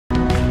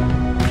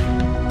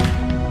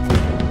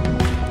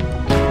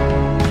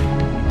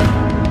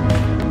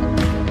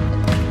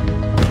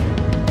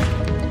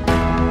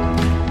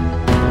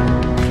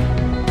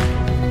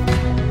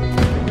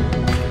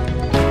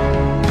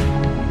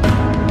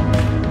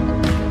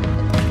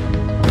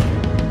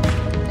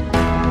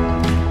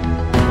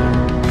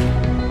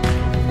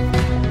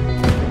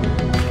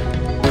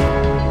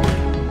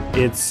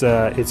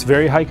It's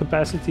very high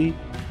capacity.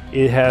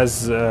 It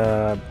has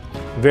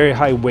very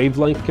high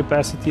wavelength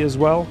capacity as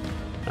well.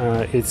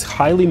 It's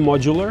highly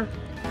modular.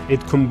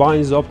 It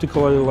combines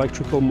optical and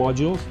electrical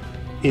modules.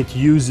 It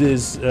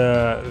uses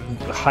a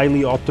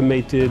highly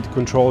automated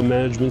control and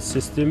management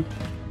system.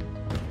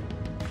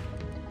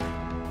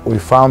 We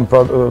found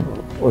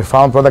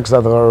products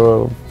that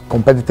are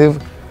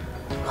competitive,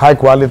 high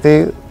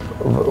quality.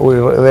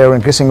 They're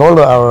increasing all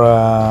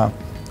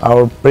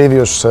our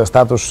previous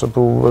status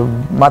to a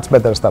much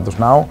better status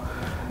now.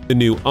 The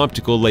new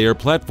optical layer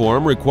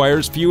platform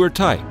requires fewer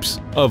types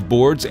of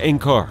boards and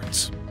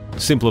cards,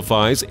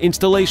 simplifies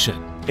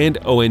installation and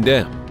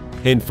O&M,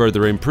 and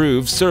further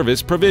improves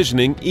service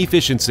provisioning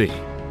efficiency.